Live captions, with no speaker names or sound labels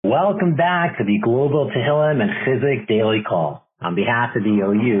Welcome back to the Global Tehillim and Chizuk Daily Call. On behalf of the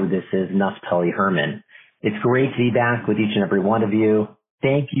OU, this is Naftali Herman. It's great to be back with each and every one of you.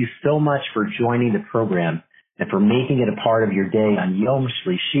 Thank you so much for joining the program and for making it a part of your day on Yom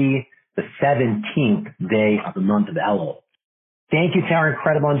Shlishi, the 17th day of the month of Elul. Thank you to our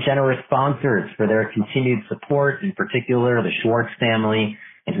incredible and generous sponsors for their continued support, in particular the Schwartz family,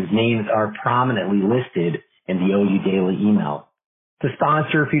 and whose names are prominently listed in the OU Daily email. To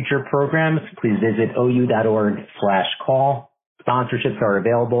sponsor future programs, please visit ou.org/call. Sponsorships are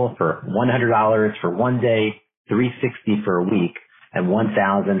available for $100 for one day, $360 for a week, and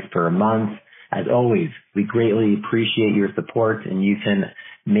 $1,000 for a month. As always, we greatly appreciate your support, and you can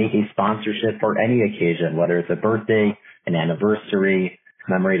make a sponsorship for any occasion, whether it's a birthday, an anniversary,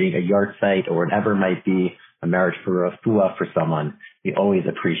 commemorating a yard site, or whatever it might be, a marriage for a fuah for someone. We always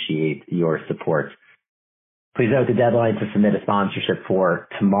appreciate your support. Please note the deadline to submit a sponsorship for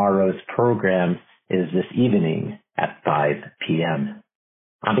tomorrow's program is this evening at 5 p.m.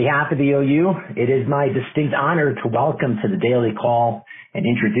 On behalf of the OU, it is my distinct honor to welcome to the Daily Call and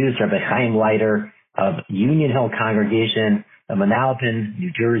introduce Rabbi Chaim Leiter of Union Hill Congregation of Manalapan,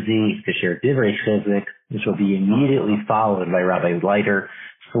 New Jersey, to share Divrei Chizuk, which will be immediately followed by Rabbi Leiter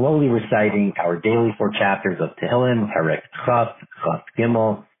slowly reciting our daily 4 chapters of Tehillim, Perek Chaf, Chaf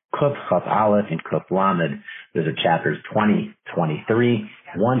Gimel, Kuf Chaf Aleph, and Kuf Lamed. Those are chapters 20, 23,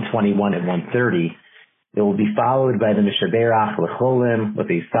 121, and 130. It will be followed by the Mishaberach L'cholim with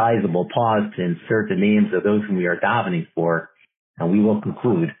a sizable pause to insert the names of those whom we are davening for, and we will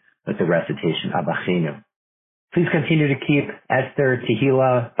conclude with the recitation of Achenu. Please continue to keep Esther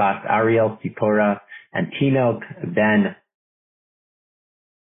Tehila, Bas Ariel Tzipora, and Tinok Ben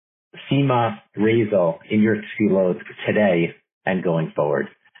Sima Rezel in your tefillot today and going forward.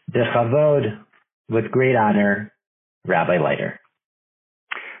 Dechavod, with great honor, Rabbi Leiter.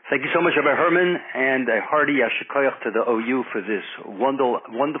 Thank you so much, Rabbi Herman, and a hearty yashikoyach to the OU for this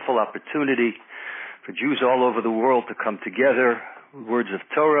wonderful opportunity for Jews all over the world to come together, words of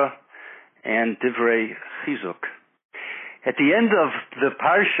Torah and Divrei Chizuk. At the end of the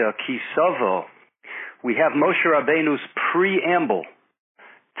Parsha, Ki Savo, we have Moshe Rabbeinu's preamble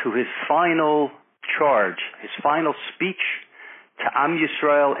to his final charge, his final speech to Am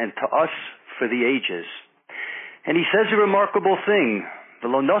Yisrael and to us for the ages. And he says a remarkable thing.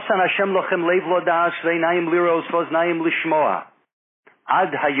 V'lo nosan Hashem lochem lev lo da'as ve'inayim liros v'oznayim lishmoa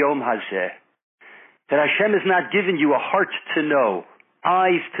ad hayom hazeh. That Hashem has not given you a heart to know,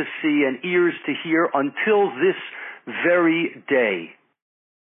 eyes to see, and ears to hear until this very day.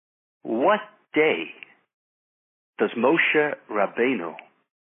 What day does Moshe Rabbeinu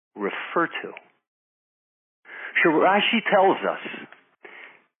refer to? Rashi tells us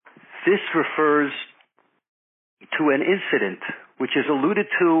this refers to an incident which is alluded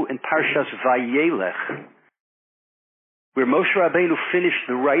to in Parshas Vayelech, where Moshe Rabbeinu finished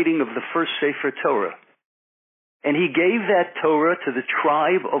the writing of the first Sefer Torah. And he gave that Torah to the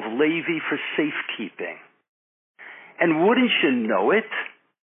tribe of Levi for safekeeping. And wouldn't you know it,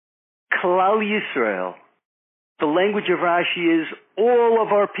 Klal Yisrael, the language of Rashi is all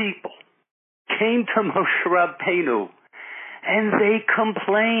of our people, came to Moshe Rabbeinu and they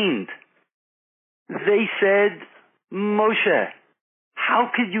complained. They said, Moshe, how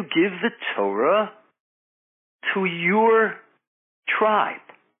could you give the Torah to your tribe?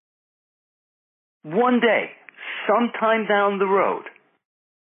 One day, sometime down the road,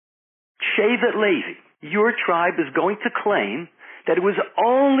 Shevet Levi, your tribe is going to claim that it was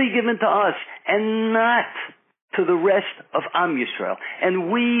only given to us and not to the rest of Am Yisrael, and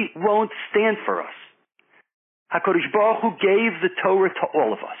we won't stand for us. HaKadosh Baruch Hu gave the Torah to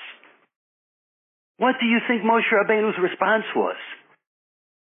all of us. What do you think Moshe Rabbeinu's response was?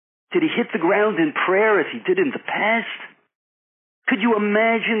 Did he hit the ground in prayer as he did in the past? Could you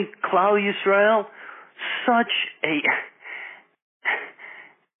imagine Klal Yisrael? Such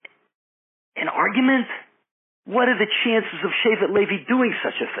an argument? What are the chances of Shevet Levi doing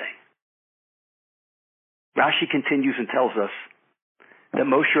such a thing? Rashi continues and tells us that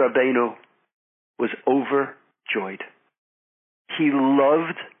Moshe Rabbeinu was overjoyed. He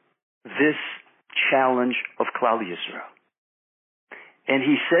loved this challenge of Klal Yisrael. And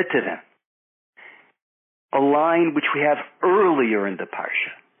he said to them, a line which we have earlier in the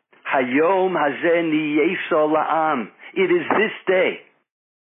Parsha, Hayom hazeh niyeso la'am. It is this day,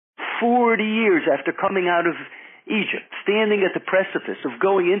 40 years after coming out of Egypt, standing at the precipice of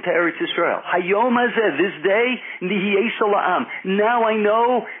going into Eretz Yisrael. Hayom hazeh, this day, niyeso la'am. Now I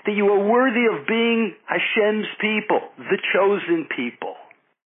know that you are worthy of being Hashem's people, the chosen people.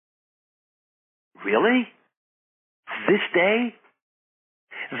 Really? This day?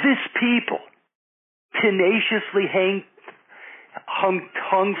 This people tenaciously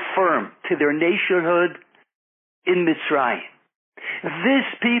hung firm to their nationhood in Mitzrayim. This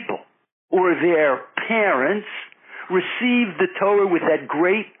people, or their parents, received the Torah with that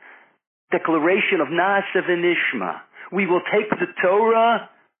great declaration of Na'aseh v'nishma. We will take the Torah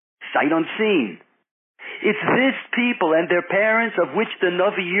sight unseen. It's this people and their parents of which the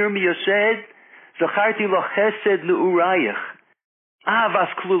Navi Yirmiyah said, Zacharti lo chesed ne'urayich,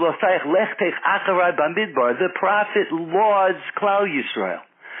 avas klulosayich lechtech acharai bamidbar. The prophet lauds Klal Yisrael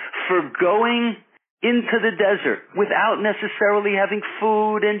for going into the desert without necessarily having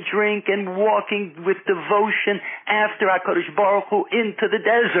food and drink and walking with devotion after HaKadosh Baruch Hu into the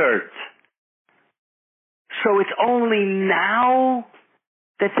desert. So it's only now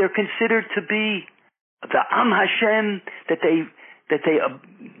that they're considered to be the Am Hashem, that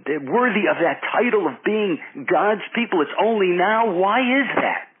they're worthy of that title of being God's people. It's only now. Why is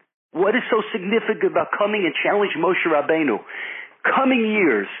that? What is so significant about coming and challenge Moshe Rabbeinu? Coming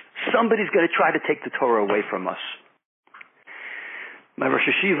years, somebody's going to try to take the Torah away from us. My Rosh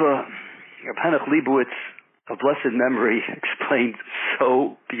Hashiva, Reb Henoch Leibowitz, of blessed memory, explained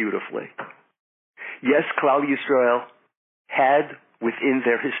so beautifully. Yes, Klal Yisrael had within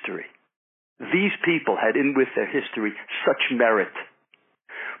their history, these people had in with their history such merit.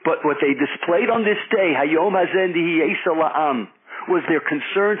 But what they displayed on this day, Hayom Hazen Dihiyesa La'am, was their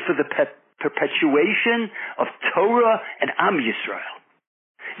concern for the perpetuation of Torah and Am Yisrael.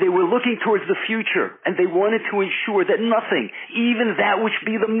 They were looking towards the future, and they wanted to ensure that nothing, even that which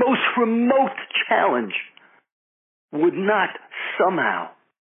be the most remote challenge, would not somehow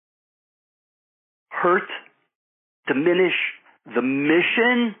hurt, diminish the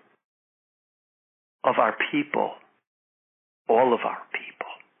mission of our people, all of our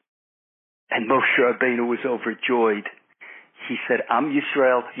people. And Moshe Rabbeinu was overjoyed. He said, Am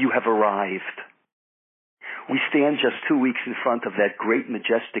Yisrael, you have arrived. We stand just 2 weeks in front of that great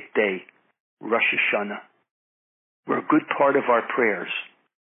majestic day, Rosh Hashanah, where a good part of our prayers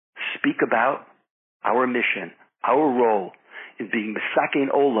speak about our mission, our role in being Mesakein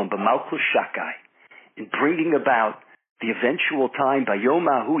Olam b'Malchus Shakai, in bringing about the eventual time, Bayom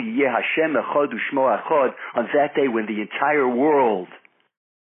Ahu Yeh Hashem Echad U'Shmo Echad, on that day when the entire world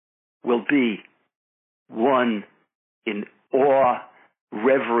will be one in awe,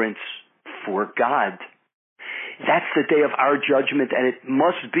 reverence for God. That's the day of our judgment, and it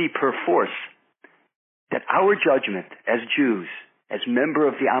must be perforce that our judgment as Jews, as member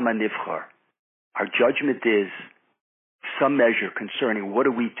of the Am HaNivchar, our judgment is some measure concerning what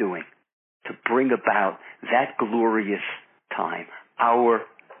are we doing to bring about that glorious time, our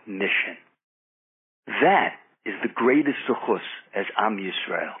mission. That is the greatest zuchus as Am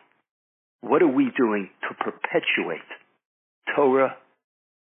Yisrael. What are we doing to perpetuate Torah,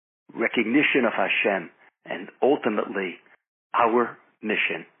 recognition of Hashem, and ultimately our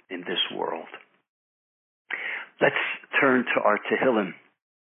mission in this world? Let's turn to our Tehillim.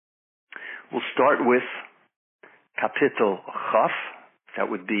 We'll start with Kapitel Chaf. That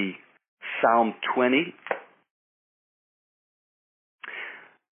would be Psalm 20.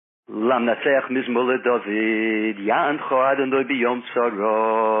 Lamnatzeach mizmor leDavid, Ya'ancho Adonai biyom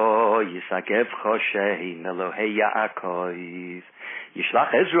tzara, Yisagevcha Shem Elohei Yaakov,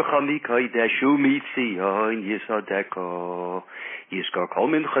 Yishlach Ezracha mikodesh u'mitzion Yisodeko, Yizkor kol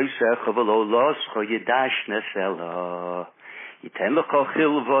minchosecha v'lo loscha Yidash nesela, Yiten lecha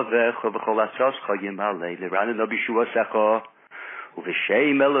chilvovecha v'chol atzoscha Yimalei l'ranenu b'shuasecha,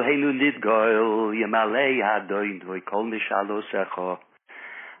 U'v'shem Eloheinu nidgoel Yimalei Adonai kol mishalosecha.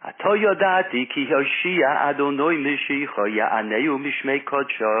 Ato yodati ki Hoshia Adonai Mishicha Ya'aneu Mishmei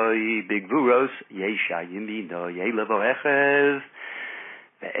Kodshoi Bigvuros Yesha Yimino Yelevo Echev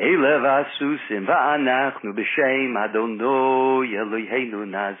Ve'elev Asusim Va'anachnu B'Shem Adonai Eloheinu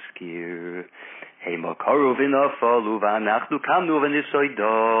Nazkir Heimo Koru V'Nofolu Va'anachnu Kamnu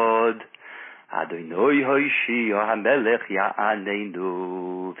V'Nisoidod Adonai Hoshia HaMelech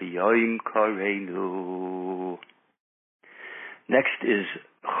Ya'anenu V'Yoim Koreinu. Next is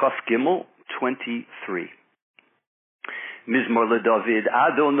Chaf Gimel 23. Mizmor leDavid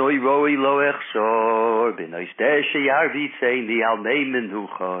Adonai roi lo echsor b'nois deshe yarvitzeni al mei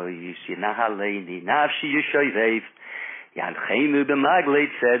menuchos yinahaleni nafshi yishovev yanchenu b'maglei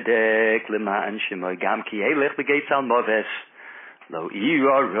tzedek leman shemoy gam ki elech b'geitz al moves lo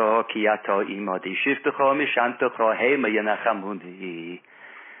irara ki ato imadi shiftecha mishantecha hema yenachamuni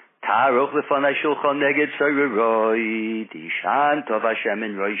Taroch lefanai shulchan neged soyroi, Dishan tov Hashem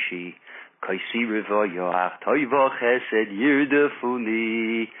en roishi, Kaisi revoyoach, Toivo chesed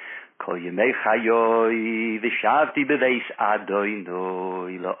yirdefuni, Kol yemei chayoy v'shavti beveis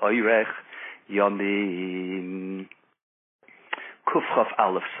Adonai la'oirech yomim. Kuf Chaf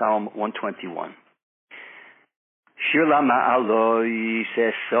Aleph, Psalm 121. Shir ma'aloi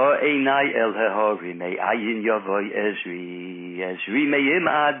seso einai el hehori me'ayin yavoi Ezri me'im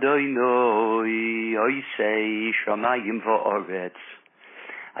Adonai oisei shamayim va'oretz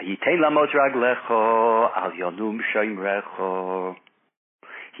ayitein lamot raglecho al yonum shoimrecho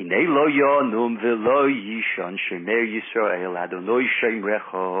hinei lo yonum v'lo yishon shemer Yisrael Adonai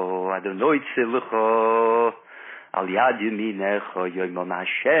shoimrecho Adonai tzilcho al yad yaminecho yoimom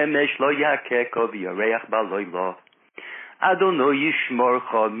hashemesh lo yakeko v'yoreach baloilo Adonai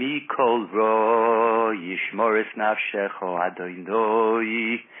yishmorcha mikol ro, yishmor es nafshecha,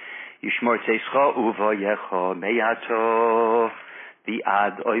 Adonai yishmor tzeischa uvayecha, me'ato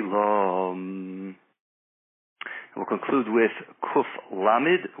v'ad olam. We'll conclude with Kuf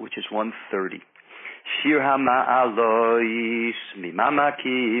Lamed, which is 130. Shir ha'ma'alois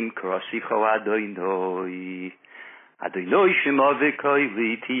mimamakim krasicho Adonai. Adonai shema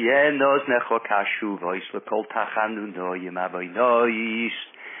v'koili tienos necho kashu voice l'kol tachanunoyim avoinois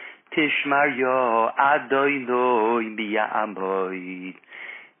tishmar yo Adonai miya'amoid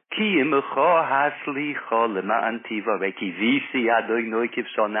ki imcho haslicho lema'an tivare ki visi Adonai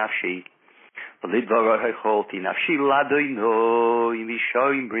kivso nafshi v'lidvaro hecholti nafshi l'Adonai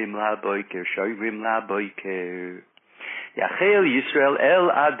mishoimrim laboiker shoimrim laboiker Yachel Yisrael el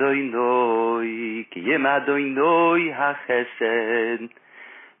Adonai, ki yim Adonai hachesed,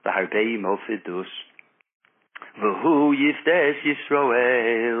 v'harbei mofidus. V'hu yiftes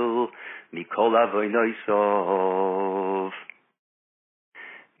Yisrael, mikol avoinoi sov.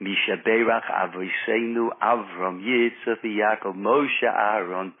 Misha beirach avoiseinu Avram Yitzchak v'Yakov Moshe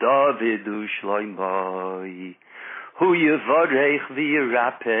Aaron David u'Shloimoi. Hu yivorech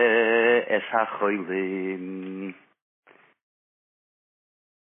v'yirape es hacholim.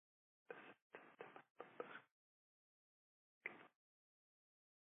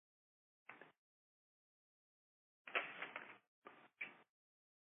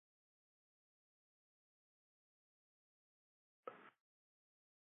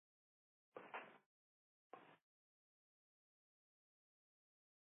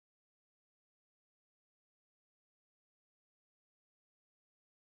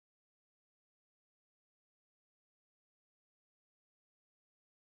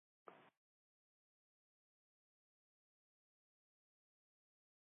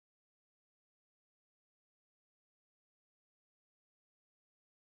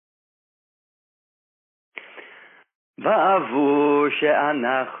 Ba'avur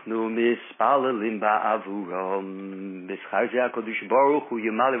she'anachnu mispalelim ba'avurom b'schar ze HaKadosh Baruch Hu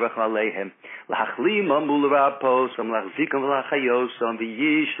Yimali Rachma Alehem l'chachlimam u'leraposam l'chzikam v'l'chayosam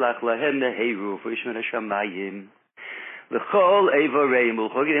v'yishlach lahem neheru v'yishmer hashamayim l'chol eivareim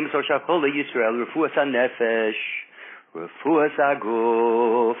l'chogim so shachol leYisrael refuas hanefesh refuas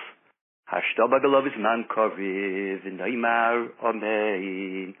haguf hashtoba galav zman kariv v'naimar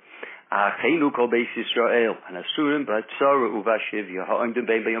amen Achenu kol beis Yisrael, hanasurim b'tzara uvashiv yaha'imdim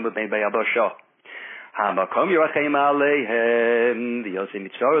bein bayom bein bayabasha. Hamakom yirachem aleihem, v'yozim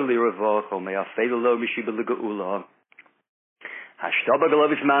mitzara liravoch, me'afeilu lo mishiba l'geula. Hashtaba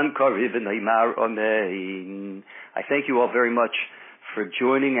galavis man kariv v'naimar amen. I thank you all very much for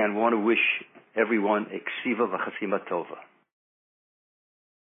joining and want to wish everyone eksiva v'chasima tova.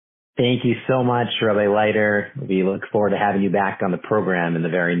 Thank you so much, Rabbi Leiter. We look forward to having you back on the program in the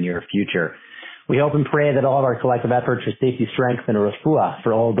very near future. We hope and pray that all of our collective efforts for safety, strength, and refuah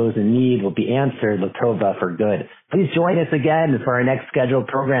for all those in need will be answered, l'tova, for good. Please join us again for our next scheduled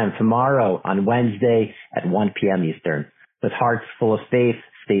program tomorrow on Wednesday at 1 p.m. Eastern. With hearts full of faith,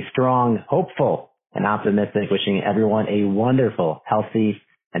 stay strong, hopeful, and optimistic, wishing everyone a wonderful, healthy,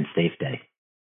 and safe day.